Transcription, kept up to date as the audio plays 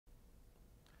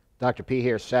Dr. P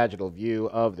here, sagittal view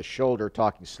of the shoulder,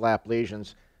 talking SLAP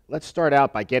lesions. Let's start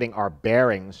out by getting our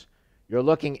bearings. You're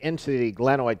looking into the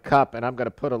glenoid cup, and I'm going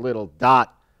to put a little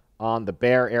dot on the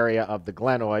bare area of the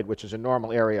glenoid, which is a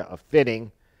normal area of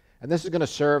fitting. And this is going to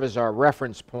serve as our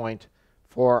reference point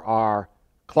for our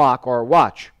clock or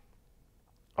watch.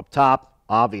 Up top,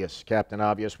 obvious, Captain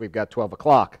Obvious, we've got 12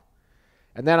 o'clock.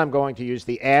 And then I'm going to use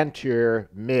the anterior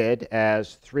mid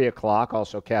as 3 o'clock,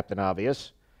 also Captain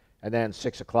Obvious. And then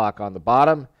 6 o'clock on the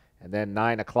bottom, and then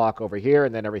 9 o'clock over here,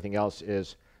 and then everything else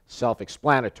is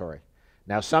self-explanatory.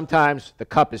 Now, sometimes the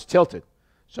cup is tilted.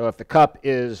 So if the cup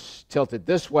is tilted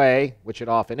this way, which it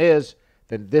often is,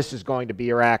 then this is going to be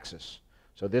your axis.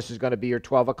 So this is going to be your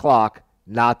 12 o'clock,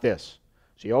 not this.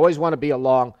 So you always want to be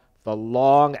along the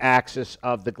long axis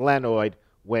of the glenoid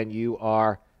when you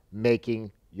are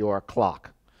making your clock.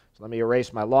 So let me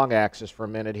erase my long axis for a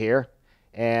minute here.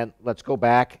 And let's go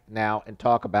back now and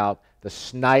talk about the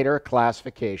Snyder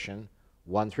classification,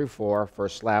 1 through 4, for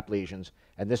SLAP lesions.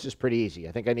 And this is pretty easy.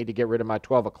 I think I need to get rid of my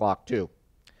 12 o'clock too.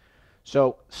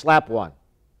 So SLAP 1.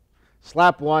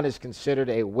 SLAP 1 is considered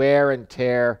a wear and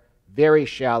tear, very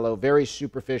shallow, very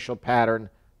superficial pattern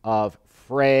of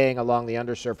fraying along the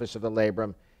undersurface of the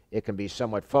labrum. It can be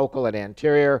somewhat focal and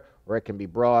anterior, or it can be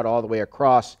broad all the way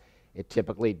across. It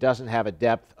typically doesn't have a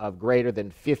depth of greater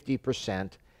than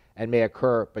 50%. And may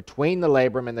occur between the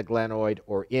labrum and the glenoid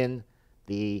or in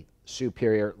the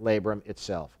superior labrum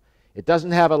itself. It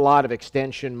doesn't have a lot of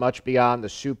extension much beyond the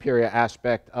superior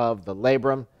aspect of the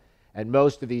labrum, and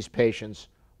most of these patients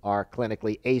are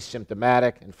clinically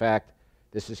asymptomatic. In fact,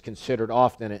 this is considered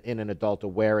often in an adult a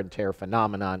wear and tear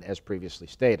phenomenon, as previously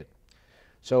stated.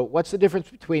 So what's the difference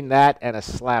between that and a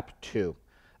SLAP 2?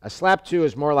 A SLAP 2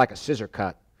 is more like a scissor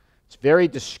cut. It's very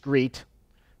discrete,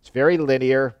 it's very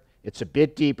linear, it's a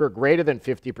bit deeper, greater than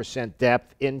 50%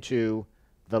 depth into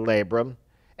the labrum,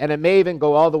 and it may even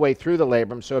go all the way through the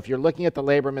labrum. So if you're looking at the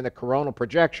labrum in the coronal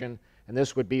projection, and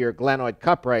this would be your glenoid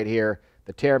cup right here,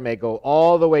 the tear may go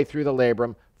all the way through the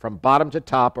labrum from bottom to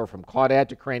top or from caudad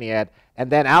to craniad,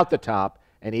 and then out the top,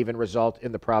 and even result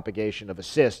in the propagation of a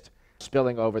cyst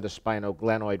spilling over the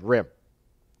spinoglenoid rim.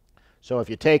 So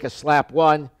if you take a SLAP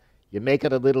 1, you make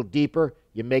it a little deeper,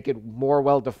 you make it more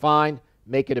well-defined,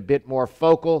 make it a bit more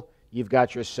focal, you've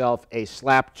got yourself a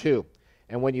SLAP 2.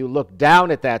 And when you look down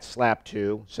at that SLAP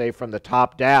 2, say from the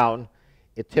top down,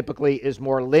 it typically is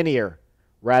more linear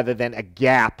rather than a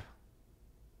gap.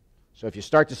 So if you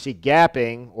start to see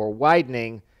gapping or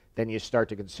widening, then you start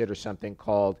to consider something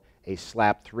called a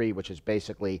SLAP 3, which is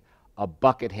basically a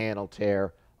bucket handle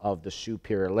tear of the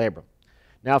superior labrum.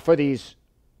 Now for these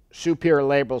superior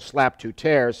labral SLAP 2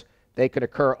 tears, they could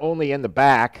occur only in the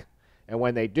back, and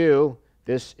when they do,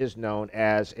 this is known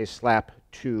as a SLAP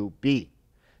 2B.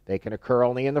 They can occur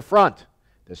only in the front.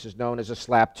 This is known as a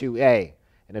SLAP 2A.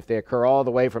 And if they occur all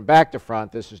the way from back to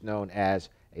front, this is known as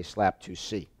a SLAP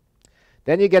 2C.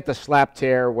 Then you get the SLAP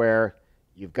tear where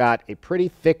you've got a pretty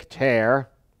thick tear,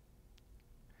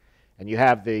 and you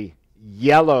have the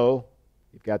yellow,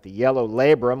 you've got the yellow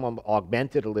labrum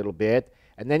augmented a little bit,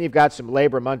 and then you've got some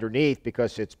labrum underneath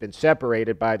because it's been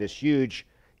separated by this huge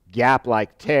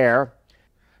gap-like tear.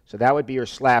 So that would be your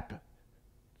SLAP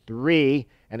 3,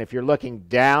 and if you're looking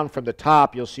down from the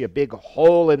top, you'll see a big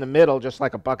hole in the middle, just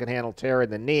like a bucket handle tear in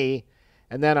the knee,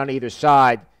 and then on either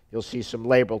side, you'll see some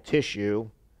labral tissue,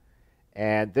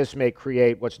 and this may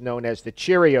create what's known as the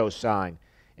Cheerio sign.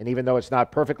 And even though it's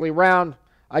not perfectly round,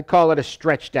 I'd call it a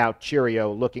stretched out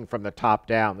Cheerio looking from the top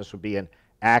down. This would be an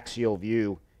axial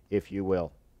view, if you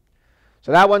will.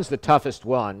 So that one's the toughest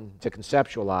one to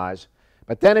conceptualize,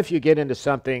 but then if you get into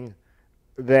something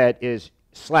that is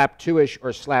SLAP 2-ish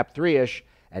or SLAP 3-ish,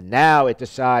 and now it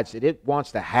decides that it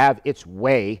wants to have its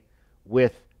way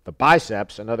with the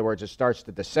biceps. In other words, it starts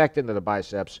to dissect into the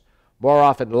biceps, more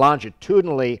often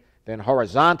longitudinally than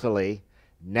horizontally.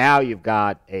 Now you've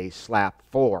got a SLAP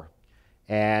 4.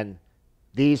 And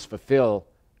these fulfill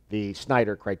the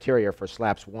Snyder criteria for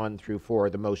SLAPs 1 through 4,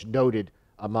 the most noted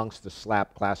amongst the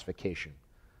SLAP classification.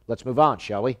 Let's move on,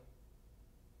 shall we?